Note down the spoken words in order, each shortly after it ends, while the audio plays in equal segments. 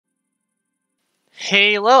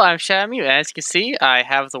Hello, I'm Shamu. As you can see, I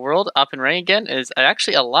have the world up and running again. It's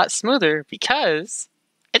actually a lot smoother because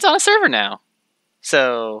it's on a server now.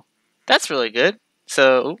 So that's really good.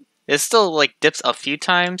 So it still like dips a few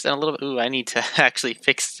times and a little bit. Ooh, I need to actually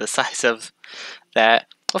fix the size of that.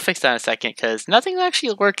 We'll fix that in a second because nothing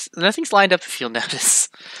actually works. Nothing's lined up if you'll notice.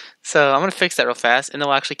 So I'm going to fix that real fast and then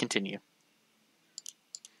we'll actually continue.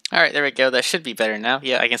 Alright, there we go. That should be better now.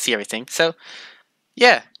 Yeah, I can see everything. So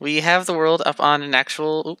yeah, we have the world up on an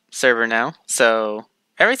actual server now, so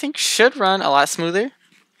everything should run a lot smoother.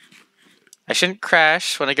 I shouldn't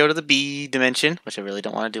crash when I go to the B dimension, which I really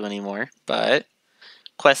don't want to do anymore, but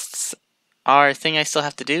quests are a thing I still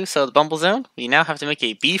have to do. So the Bumble Zone, we now have to make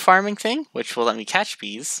a bee farming thing, which will let me catch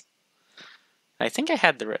bees. I think I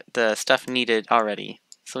had the stuff needed already,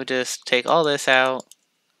 so we just take all this out,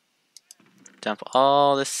 dump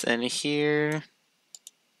all this in here.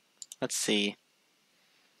 Let's see.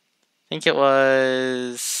 I think it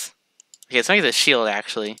was... Okay, let's make the shield,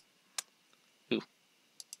 actually. Ooh.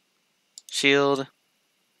 Shield.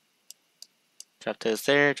 Drop those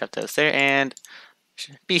there, and...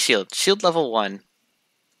 B shield. Shield level 1.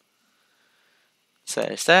 So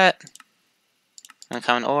there's that.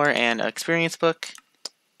 Uncommon ore and experience book.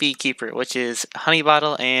 Beekeeper, which is honey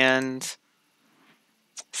bottle and...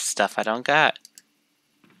 stuff I don't got.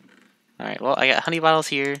 Alright, well, I got honey bottles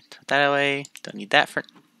here. Put that away. Don't need that for...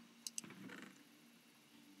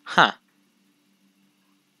 Huh.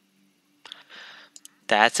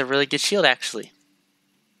 That's a really good shield, actually.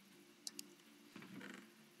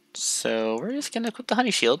 So we're just gonna equip the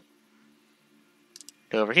honey shield.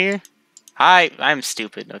 Go over here. I'm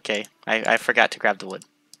stupid, okay. I forgot to grab the wood.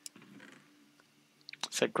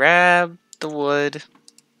 So grab the wood.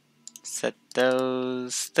 Set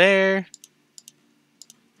those there.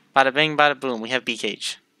 Bada bing, bada boom. We have bee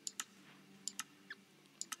cage.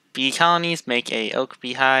 Bee colonies make a oak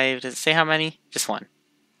beehive. Does it say how many? Just one.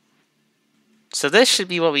 So this should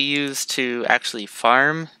be what we use to actually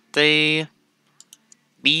farm the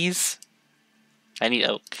bees. I need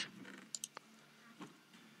oak.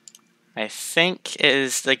 I think it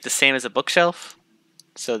is like the same as a bookshelf.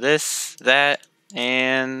 So this, that,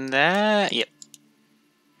 and that. Yep.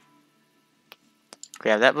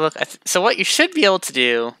 Grab that book. So what you should be able to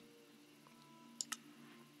do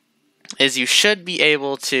is you should be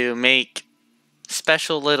able to make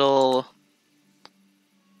special little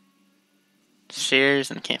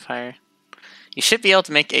shares and campfire. You should be able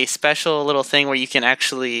to make a special little thing where you can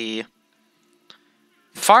actually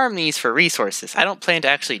farm these for resources. I don't plan to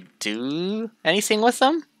actually do anything with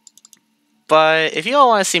them, but if you all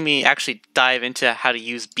want to see me actually dive into how to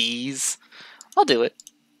use bees, I'll do it.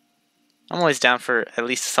 I'm always down for at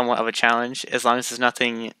least somewhat of a challenge, as long as there's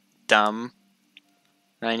nothing dumb.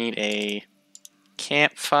 I need a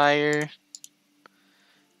campfire.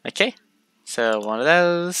 Okay, so one of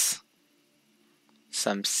those.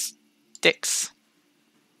 Some sticks.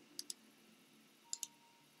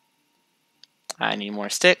 I need more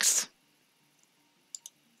sticks.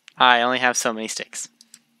 I only have so many sticks.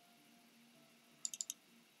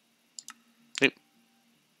 Oop.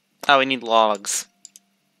 Oh, we need logs.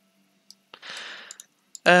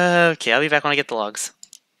 Okay, I'll be back when I get the logs.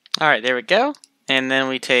 Alright, there we go. And then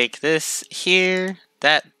we take this here,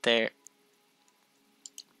 that there,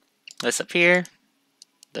 this up here,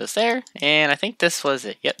 those there, and I think this was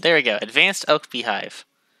it. Yep, there we go. Advanced Oak Beehive,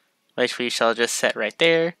 which we shall just set right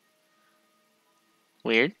there.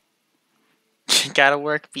 Weird. Gotta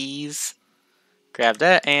work bees. Grab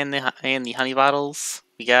that and the honey bottles.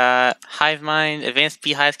 We got Hive Mind. Advanced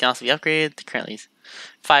beehives can also be upgraded. Currently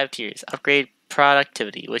 5 tiers. Upgrade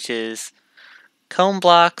productivity, which is comb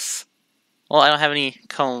blocks. Well, I don't have any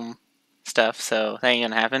comb stuff, so that ain't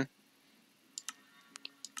gonna happen.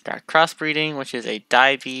 Got crossbreeding, which is a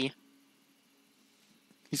dye bee.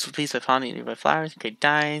 Useful piece by pollinating nearby flowers. Great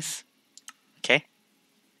dyes. Okay.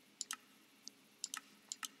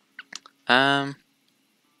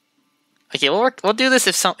 Okay, we'll do this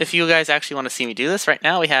if you guys actually want to see me do this. Right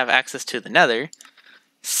now, we have access to the Nether,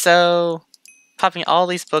 so popping all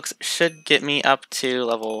these books should get me up to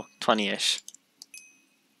level 20-ish.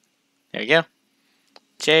 There you go.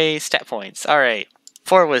 J stat points. Alright.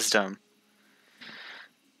 4 wisdom.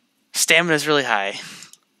 Stamina is really high.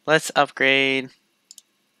 Let's upgrade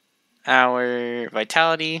our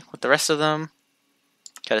vitality with the rest of them.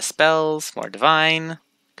 Got a spells, more divine,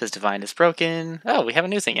 because divine is broken. Oh, we have a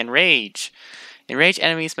new thing. Enrage. Enrage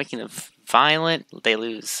enemies, making them violent. They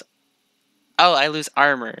lose. Oh, I lose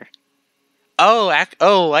armor. Oh,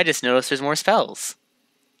 I just noticed there's more spells.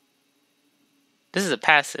 This is a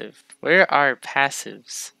passive. Where are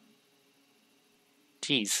passives?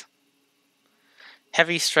 Jeez.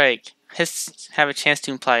 Heavy strike. Hits have a chance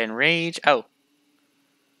to imply enrage. Oh.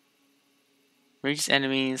 Reaches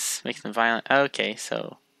enemies, makes them violent. Okay,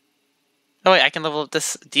 so. Oh wait, I can level up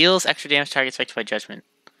this. Deals extra damage to targets affected by judgment.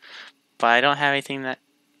 But I don't have anything that.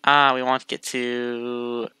 We want to get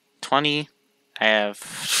to 20. I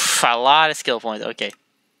have a lot of skill points. Okay.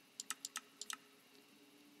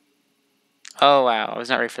 Oh wow, I was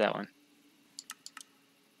not ready for that one.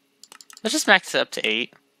 Let's just max it up to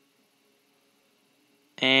 8.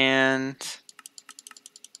 And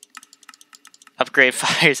upgrade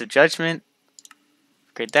Fires of Judgment.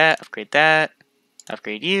 Upgrade that, upgrade that.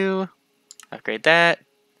 Upgrade you. Upgrade that.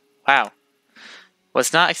 Wow.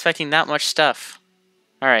 Was not expecting that much stuff.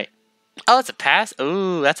 Alright. Oh, it's a pass.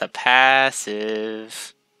 Ooh, that's a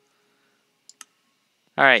passive.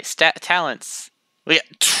 Alright, stat talents. We got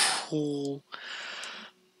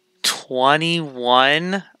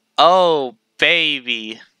 21. Oh,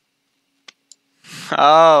 baby.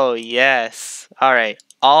 Oh, yes. Alright.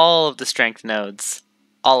 All of the strength nodes.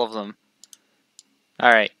 All of them.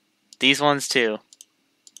 Alright. These ones too.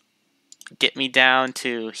 Get me down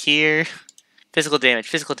to here. Physical damage,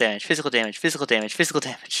 physical damage, physical damage, physical damage, physical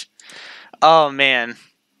damage. Oh, man.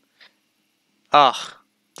 Oh,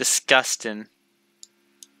 disgusting.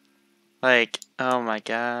 Like, oh my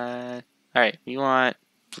god. Alright, we want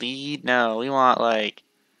bleed? No, we want like...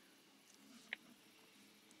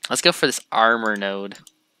 Let's go for this armor node.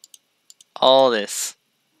 All this.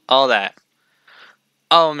 All that.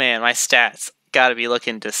 Oh man, my stats gotta be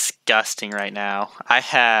looking disgusting right now. I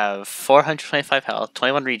have 425 health,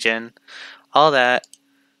 21 regen, all that.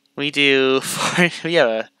 We do... we have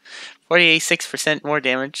a 46% more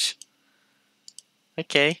damage.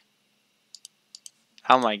 Okay.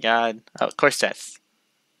 Oh my god. Oh, core stats.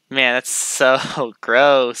 Man, that's so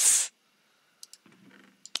gross.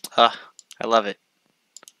 Ugh, I love it.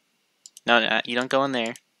 No, you don't go in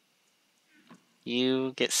there.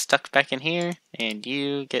 You get stuck back in here, and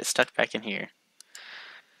you get stuck back in here.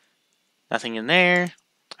 Nothing in there.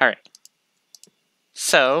 Alright.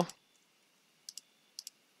 So.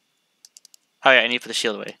 Oh yeah, I need to put the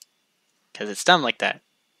shield away. Because it's dumb like that.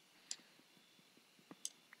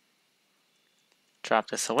 Drop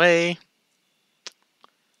this away.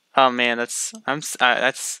 Oh man, that's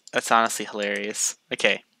honestly hilarious.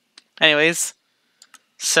 Okay. Anyways,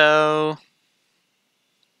 so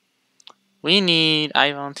we need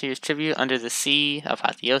I volunteers tribute under the sea of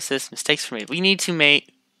apotheosis. Mistakes were made. We need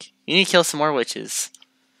to kill some more witches,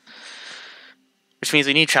 which means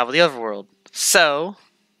we need to travel the overworld. So,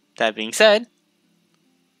 that being said,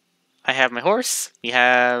 I have my horse. We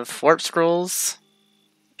have warp scrolls,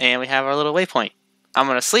 and we have our little waypoint. I'm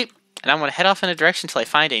gonna sleep. And I'm going to head off in a direction until I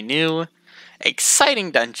find a new, exciting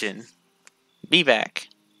dungeon. Be back.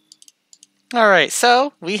 Alright,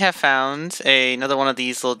 so we have found another one of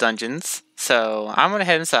these little dungeons. So I'm going to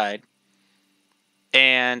head inside.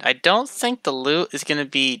 And I don't think the loot is going to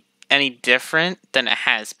be any different than it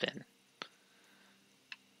has been.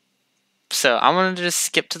 So I'm going to just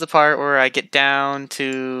skip to the part where I get down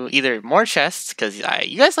to either more chests, because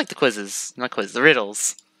you guys like the quizzes. Not quizzes, the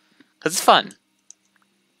riddles. Because it's fun.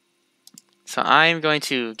 So I'm going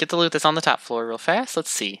to get the loot that's on the top floor real fast.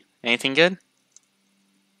 Let's see. Anything good?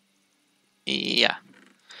 Yeah.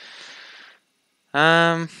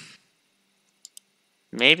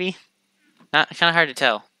 Maybe? Not kind of hard to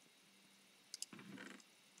tell.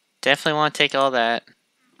 Definitely want to take all that.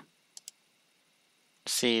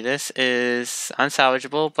 See, this is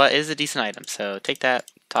unsalvageable, but is a decent item. So take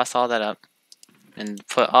that, toss all that up, and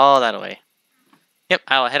put all that away. Yep,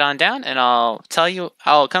 I'll head on down, and I'll tell you,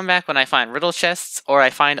 I'll come back when I find riddle chests, or I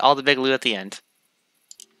find all the big loot at the end.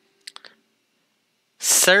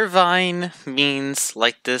 Servine means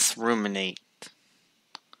like this ruminate.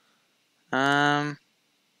 Servine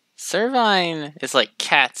is like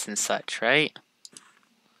cats and such, right?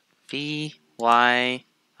 V-Y-I-N-R-S-D.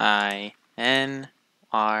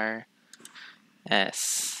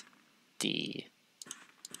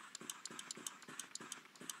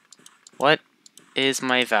 What is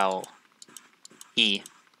my vowel? E.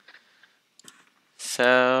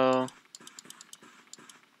 So...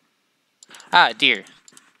 deer.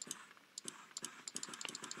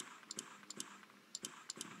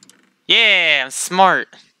 Yeah, I'm smart.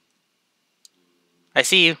 I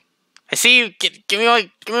see you. I see you. Give me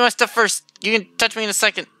my stuff first. You can touch me in a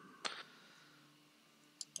second.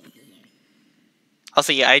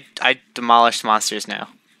 Also, yeah, I demolished monsters now.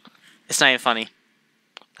 It's not even funny.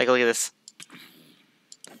 Like, look at this.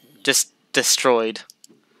 Just destroyed.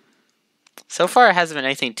 So far, it hasn't been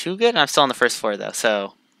anything too good. I'm still on the first floor, though,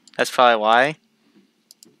 so that's probably why.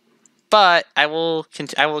 But I will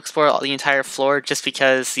explore the entire floor just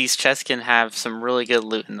because these chests can have some really good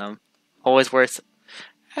loot in them. Always worth.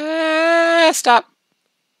 Stop.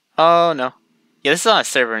 Oh no. Yeah, this is on a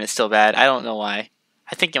server and it's still bad. I don't know why.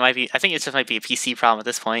 I think it just might be a PC problem at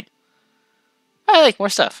this point. I like more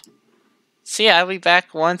stuff. So yeah, I'll be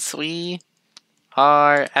back once we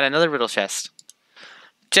are at another riddle chest.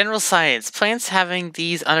 General science. Plants having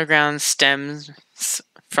these underground stems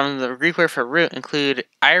from the Greek word for root include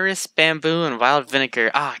iris, bamboo, and wild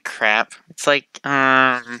vinegar. Ah, crap. It's like,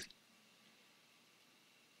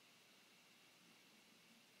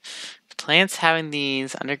 plants having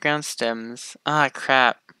these underground stems. Ah,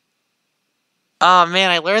 crap. Oh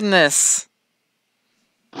man, I learned this.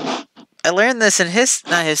 I learned this in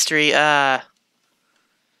not history.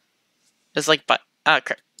 It's like, but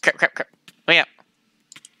crap. Wait up.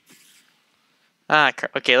 Ah,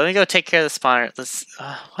 crap. Okay, let me go take care of the spawner.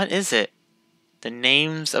 What is it? The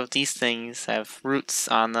names of these things have roots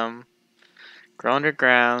on them. Grow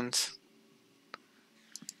underground.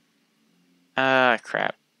 Ah,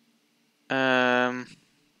 crap.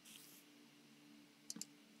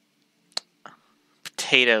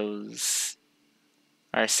 Potatoes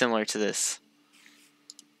are similar to this.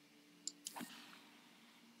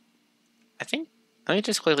 I think. Let me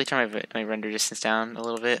just quickly turn my render distance down a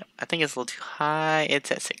little bit. I think it's a little too high.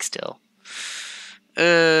 It's at 6 still.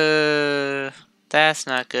 That's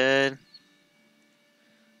not good.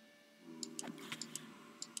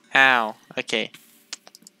 Ow. Okay.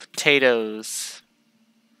 Potatoes.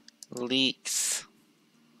 Leeks.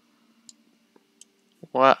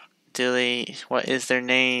 What is their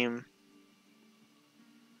name?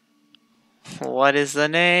 What is the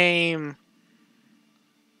name?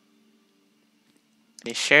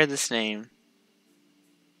 They share this name.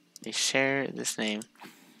 They share this name.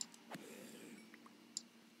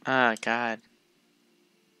 Oh, God.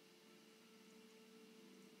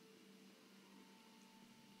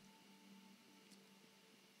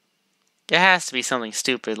 It has to be something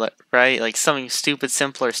stupid, right? Like something stupid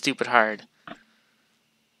simple or stupid hard.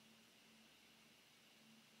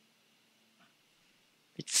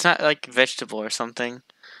 It's not like vegetable or something.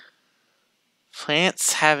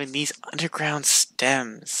 Plants having these underground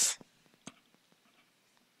stems.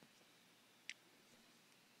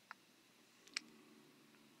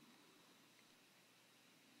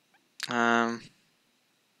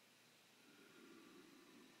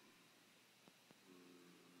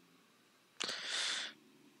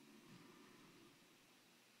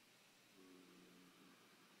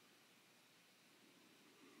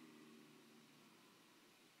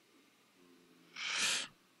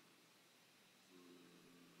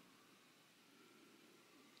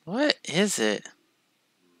 What is it?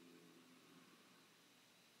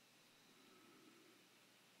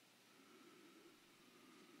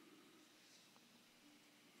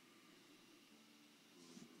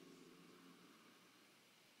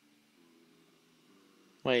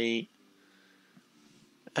 Wait.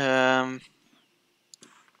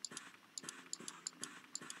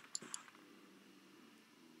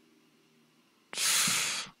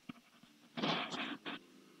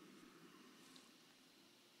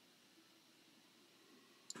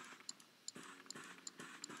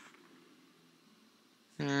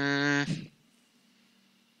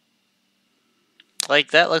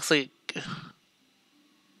 Like that looks like.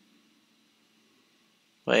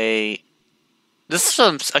 Wait.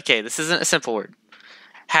 Okay, this isn't a simple word.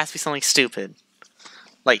 Has to be something stupid.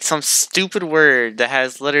 Like some stupid word that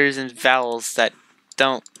has letters and vowels that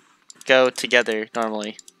don't go together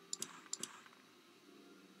normally.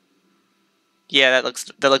 Yeah,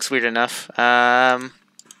 that looks weird enough.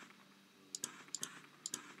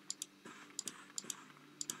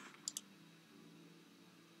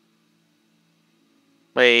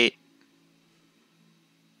 Wait.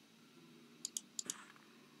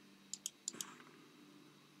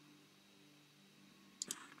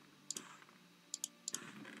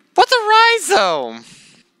 What's a rhizome?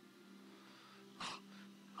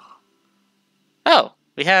 Oh,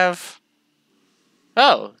 we have.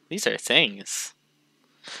 Oh, these are things.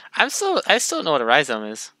 I still don't know what a rhizome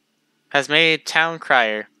is. Has made town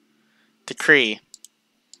crier. Decree.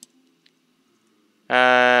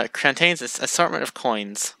 Contains an assortment of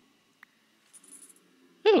coins.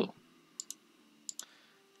 Ooh.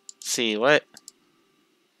 Let's see what.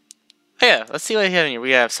 Oh yeah, let's see what we have in here.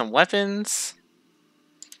 We have some weapons.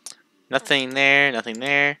 Nothing there. Nothing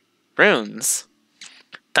there. Runes.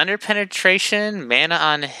 Thunder penetration. Mana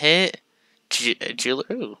on hit. Jeweler.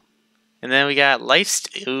 Ooh. And then we got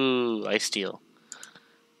lifesteal.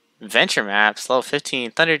 Venture maps. Level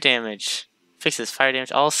 15. Thunder damage. Fixes fire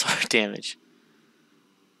damage. All sword damage.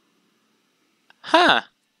 Huh.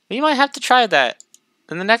 We might have to try that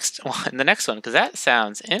in the next one, because that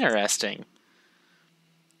sounds interesting.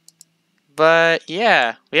 But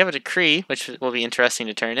yeah, we have a decree, which will be interesting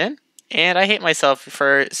to turn in. And I hate myself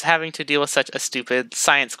for having to deal with such a stupid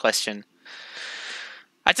science question.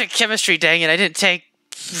 I took chemistry, dang it, I didn't take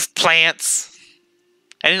plants.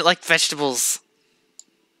 I didn't like vegetables.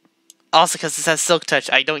 Also, because this has Silk Touch,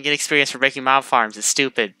 I don't get experience for breaking mob farms. It's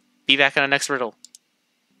stupid. Be back on the next riddle.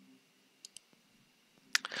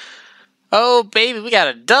 Oh, baby, we got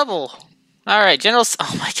a double. Alright, general...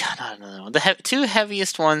 Oh my god, not another one. The two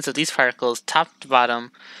heaviest ones of these particles, top to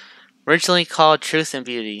bottom, originally called Truth and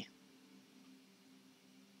Beauty.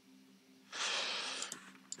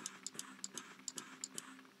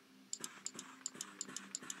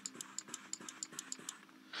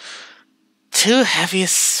 Two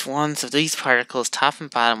heaviest ones of these particles, top and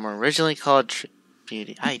bottom, were originally called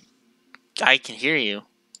Beauty. I can hear you.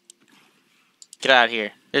 Get out of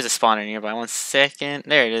here. There's a spawner nearby. 1 second.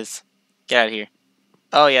 There it is. Get out of here.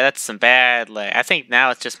 Oh yeah, that's some bad lag. I think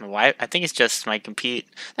now it's just my Wi. I think it's just my compute.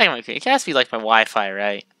 It has to be like my Wi-Fi,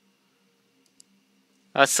 right?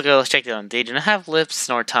 Let's go check it out. They do not have lips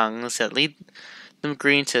nor tongues that lead them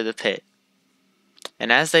green to the pit.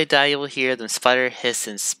 And as they die, you will hear them sputter, hiss,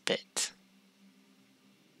 and spit.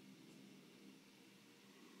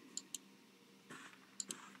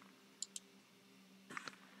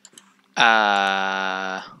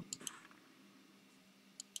 Ah,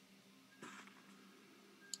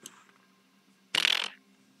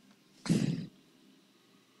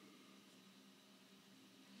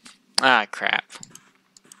 crap.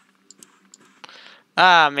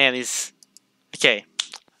 Ah, man, these... Okay.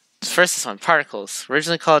 First, this one. Particles.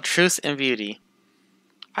 Originally called Truth and Beauty.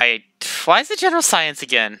 Why is it general science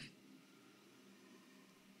again?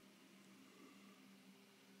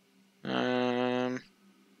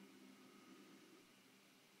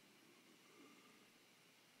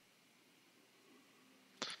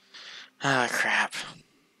 Ah, crap.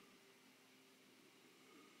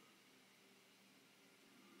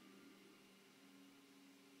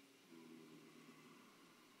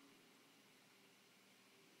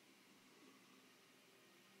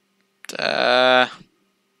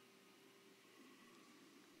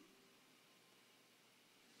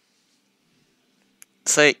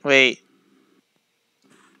 It's like, wait.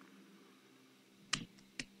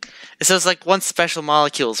 So it's like one special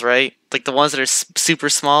molecules, right? Like the ones that are super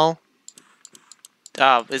small.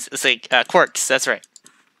 Oh, it's like quarks. That's right.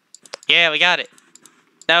 Yeah, we got it.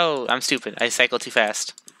 No, I'm stupid. I cycled too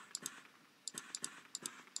fast.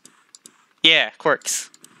 Yeah, quarks.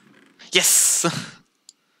 Yes!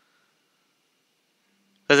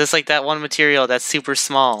 Because it's like that one material that's super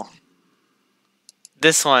small.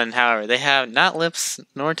 This one, however, they have not lips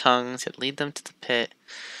nor tongues that lead them to the pit.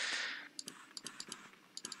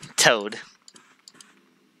 Toad.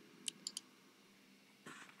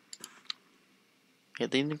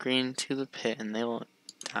 It lead the green to the pit and they will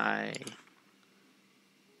die.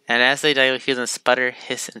 And as they die, you'll hear them sputter,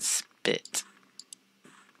 hiss, and spit.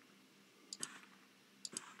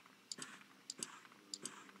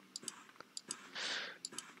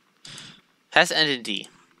 Has to end in D.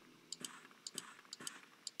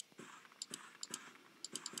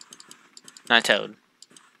 Not Toad.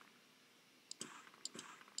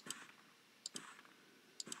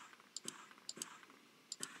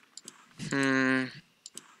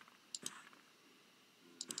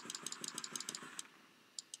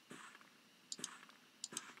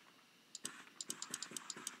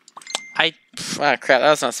 Ah, crap, that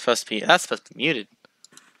was not supposed to be. That's supposed to be muted.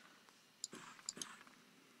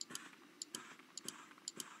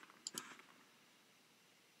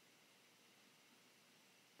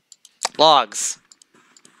 Logs.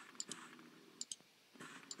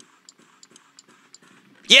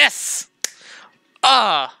 Yes!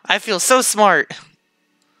 Ah, I feel so smart.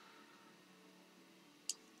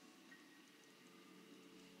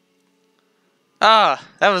 Ah,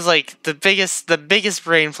 that was like the biggest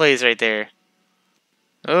brain plays right there.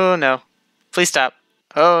 Oh no. Please stop.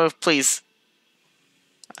 Oh, please.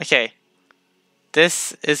 Okay.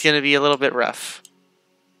 This is gonna be a little bit rough.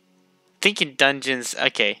 Thinking dungeons,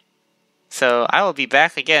 okay. So I will be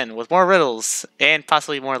back again with more riddles and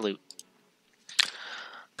possibly more loot.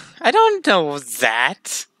 I don't know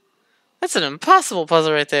that. That's an impossible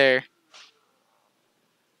puzzle right there.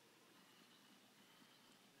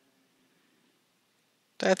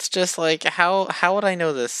 That's just like, how would I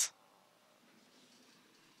know this?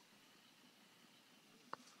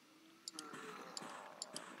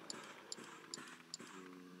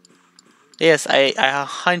 Yes, I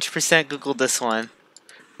 100% Googled this one.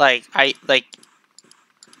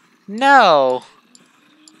 No.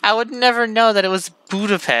 I would never know that it was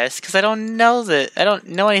Budapest because I don't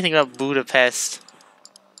know anything about Budapest.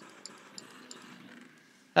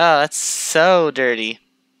 Oh, that's so dirty.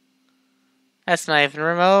 That's not even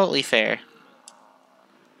remotely fair.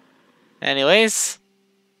 Anyways,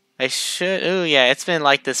 I should. Ooh, yeah, it's been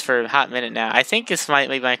like this for a hot minute now. I think this might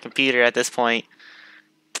be my computer at this point.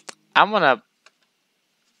 I'm gonna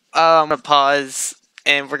pause,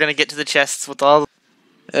 and we're gonna get to the chests with all.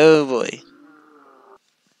 Oh boy.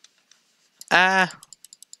 I'm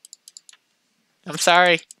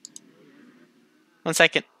sorry. 1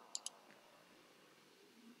 second.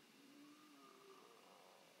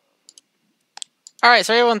 Alright,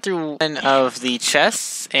 so I went through one of the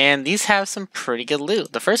chests, and these have some pretty good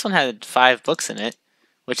loot. The first one had 5 books in it,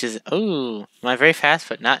 which is, ooh, am I very fast,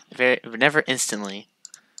 but never instantly.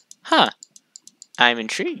 Huh. I'm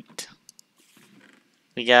intrigued.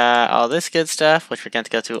 We got all this good stuff, which we're going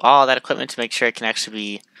to go through all that equipment to make sure it can actually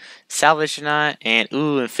be salvaged or not. And,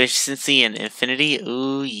 ooh, efficiency and infinity.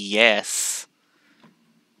 Ooh, yes.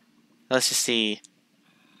 Let's just see.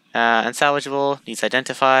 Unsalvageable, needs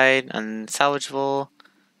identified, unsalvageable,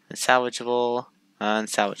 unsalvageable,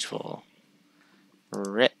 unsalvageable.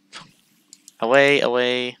 Rip. Away,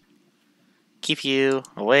 away. Keep you,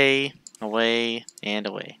 away, away, and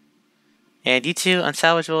away. And you two,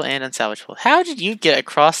 unsalvageable and unsalvageable. How did you get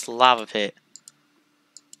across the lava pit?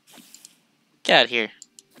 Get out of here.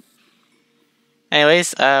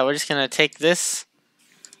 Anyways, we're just gonna take this,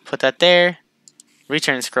 put that there,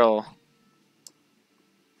 return scroll.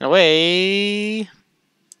 Away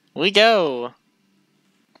we go.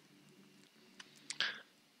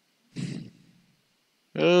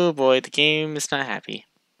 Oh boy, the game is not happy.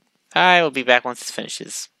 I will be back once it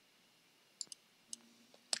finishes.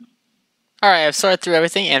 Alright, I've sorted through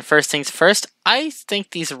everything, and first things first, I think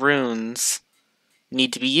these runes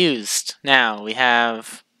need to be used. Now, we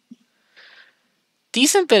have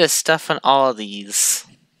decent bit of stuff on all of these,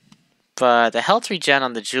 but the health regen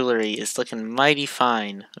on the jewelry is looking mighty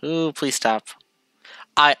fine. Ooh, please stop.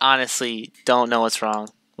 I honestly don't know what's wrong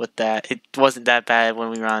with that. It wasn't that bad when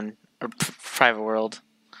we were on a private world.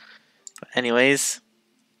 But anyways,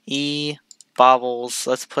 baubles.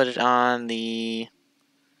 Let's put it on the.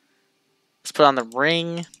 Let's put on the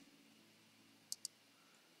ring.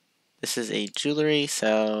 This is a jewelry,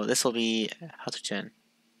 so this will be health regen.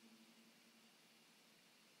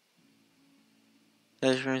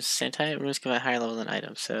 Those runes same type. Runes come at higher level than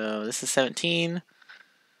items. So this is 17.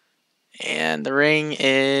 And the ring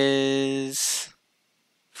is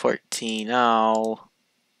 14. Oh.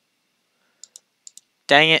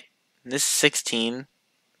 Dang it. This is 16.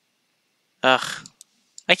 Ugh.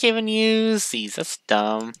 I can't even use these. That's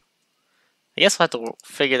dumb. I guess we'll have to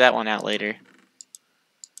figure that one out later.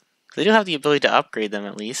 They do have the ability to upgrade them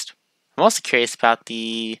at least. I'm also curious about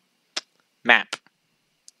the map.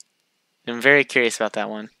 I'm very curious about that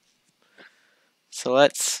one. So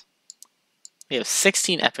we have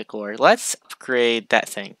 16 epic ore. Let's upgrade that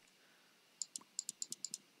thing.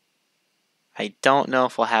 I don't know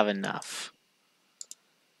if we'll have enough.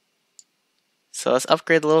 So let's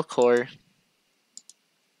upgrade the little core.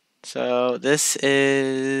 So this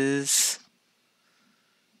is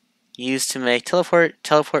used to make teleport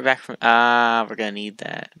back from, we're gonna need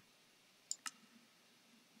that.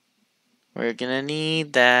 We're gonna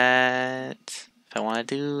need that if I want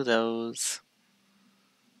to do those.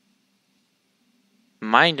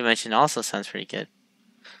 Mind Dimension also sounds pretty good.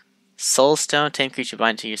 Soul Stone, tame creature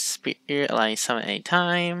bind to your spirit, allowing you to summon any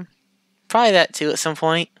time. Probably that too at some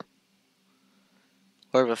point.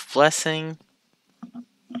 Orb of Blessing.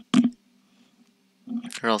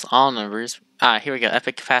 Rolls all numbers. Here we go.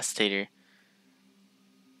 Epic Capacitator.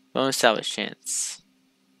 Bonus salvage chance.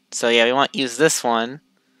 So yeah, we want to use this one,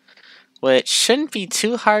 which shouldn't be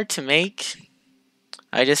too hard to make.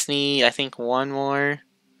 I just need, I think, one more.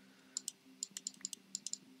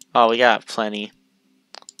 Oh, we got plenty.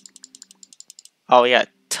 Oh, we got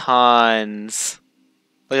tons.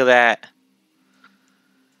 Look at that.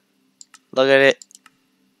 Look at it.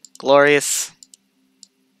 Glorious.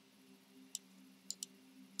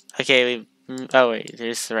 Okay, oh wait,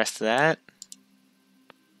 there's the rest of that.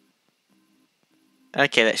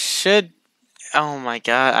 Okay, that should... Oh my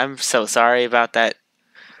god, I'm so sorry about that.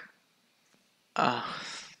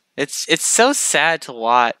 It's so sad to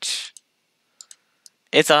watch.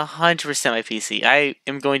 It's 100% my PC. I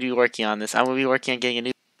am going to be working on this. I'm going to be working on getting a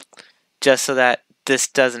new... just so that this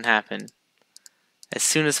doesn't happen. As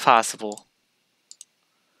soon as possible.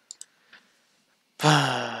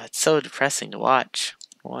 It's so depressing to watch.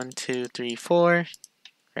 1, 2, 3, 4.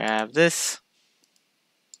 Grab this.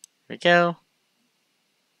 There we go.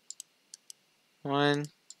 1,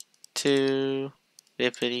 2,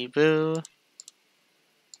 bippity boo.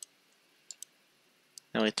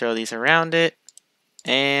 Then we throw these around it,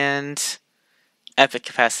 and epic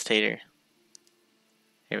capacitator.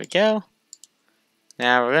 Here we go.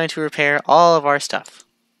 Now we're going to repair all of our stuff.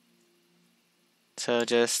 So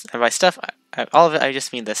and by stuff, all of it, I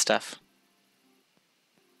just mean this stuff.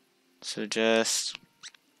 So just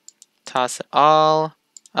toss it all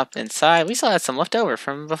up inside. We still had some left over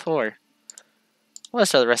from before. We'll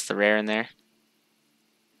just throw the rest of the rare in there.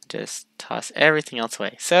 Just toss everything else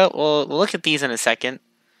away. So we'll look at these in a second.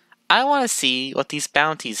 I want to see what these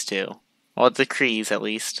bounties do. Well, decrees at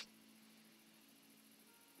least.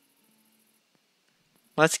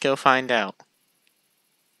 Let's go find out.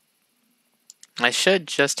 I should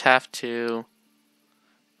just have to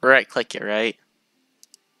right-click it, right?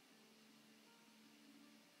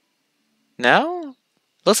 No?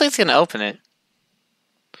 Looks like it's gonna open it.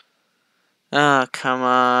 Oh, come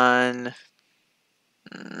on.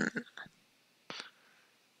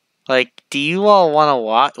 Like, do you all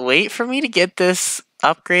want to wait for me to get this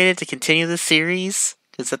upgraded to continue the series?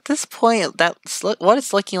 Because at this point, that's what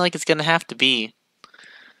it's looking like it's gonna have to be.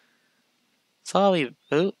 So we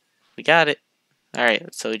got it.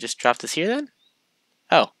 Alright, so we just drop this here then?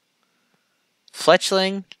 Oh.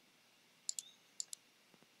 Fletchling.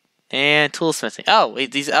 And toolsmithing. Oh,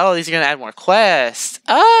 wait, these are gonna add more quests.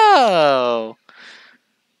 Oh!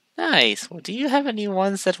 Nice. Well, do you have any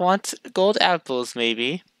ones that want gold apples,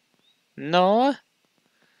 maybe? No?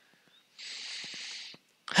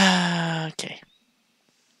 Okay.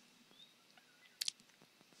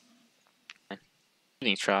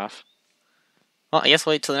 Eating trough. Well, I guess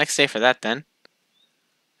we'll wait till the next day for that then.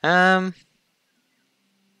 I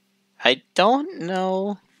don't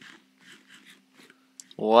know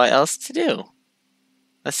what else to do.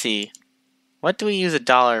 Let's see. What do we use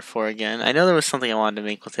 $1 for again? I know there was something I wanted to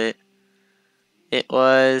make with it. It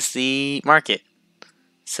was the market.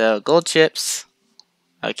 So, gold chips.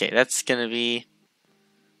 Okay, that's gonna be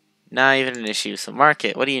not even an issue. So,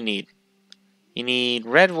 market, what do you need? You need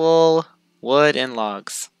red wool, wood, and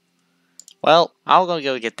logs. Well, I'll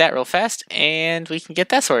go get that real fast, and we can get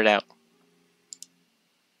that sorted out.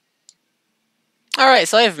 Alright,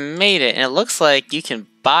 so I've made it, and it looks like you can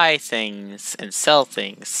buy things and sell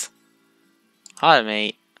things.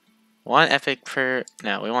 Automate. 1 epic per...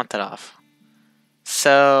 No, we want that off.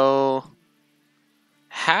 So...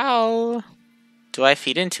 how do I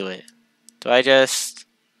feed into it? Do I just...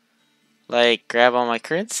 like, grab all my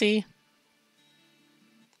currency?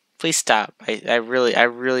 Please stop. I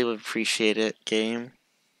really would appreciate it, game.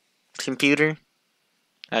 Computer?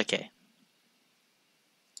 Okay.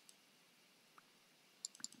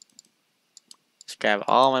 Just grab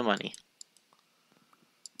all my money.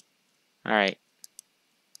 Alright.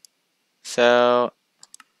 So,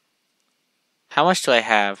 how much do I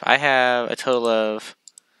have? I have a total of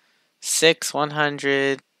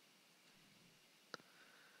 100.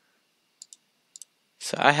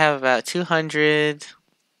 So I have about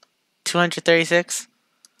 236.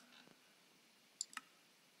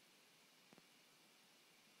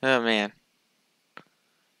 Oh man.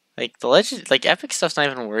 Like like epic stuff's not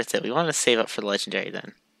even worth it. We want to save up for the legendary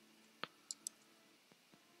then.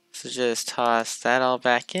 So just toss that all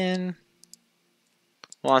back in.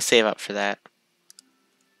 We want to save up for that.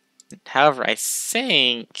 However, I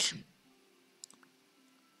think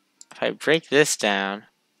if I break this down,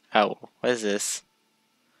 oh, what is this?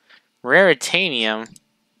 Raritanium.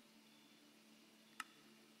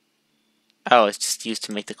 Oh, it's just used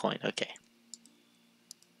to make the coin. Okay.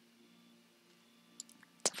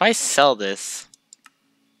 If I sell this,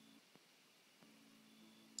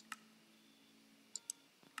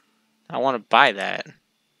 I want to buy that.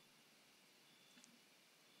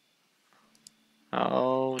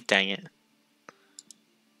 Oh, dang it.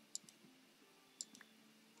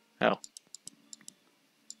 Oh.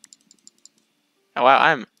 Oh, wow,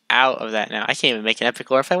 I'm out of that now. I can't even make an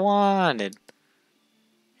epic ore if I wanted.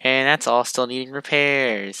 And that's all still needing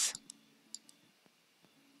repairs.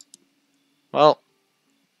 Well,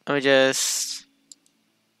 let me just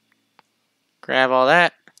grab all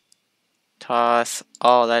that. Toss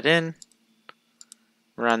all that in.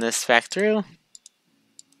 Run this back through.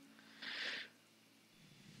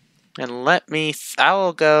 And I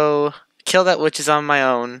will go kill that witch is on my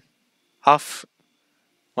own. Off.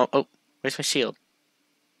 Oh, where's my shield?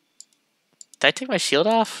 Did I take my shield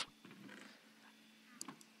off?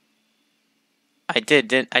 I did,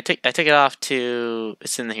 didn't I? I took it off to...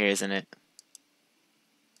 It's in here, isn't it?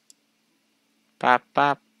 Bop,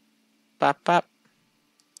 bop. Bop, bop.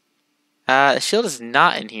 The shield is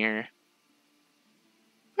not in here.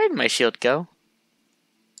 Where did my shield go?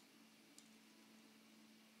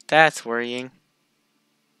 That's worrying.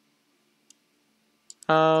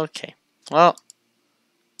 Okay. Well,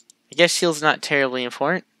 I guess shield's not terribly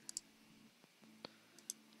important.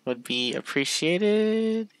 Would be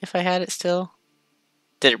appreciated if I had it still.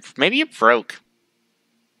 Maybe it broke.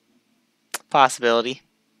 Possibility.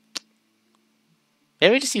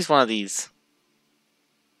 Maybe we just use one of these.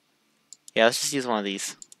 Yeah, let's just use one of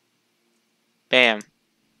these. Bam.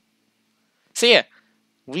 So yeah,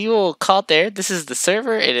 we will call it there. This is the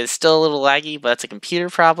server. It is still a little laggy, but that's a computer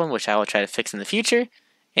problem, which I will try to fix in the future.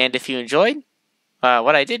 And if you enjoyed,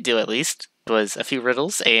 what I did do at least was a few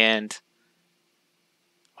riddles, and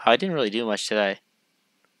wow, I didn't really do much, did I?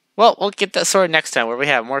 Well, we'll get that sorted next time, where we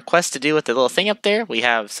have more quests to do with the little thing up there. We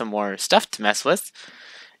have some more stuff to mess with.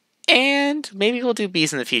 And maybe we'll do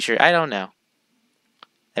bees in the future. I don't know.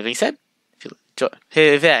 That being said,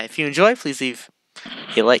 if you enjoy, please leave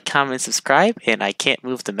a like, comment, subscribe. And I can't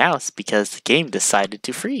move the mouse because the game decided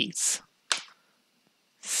to freeze.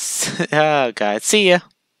 Oh, God. See ya.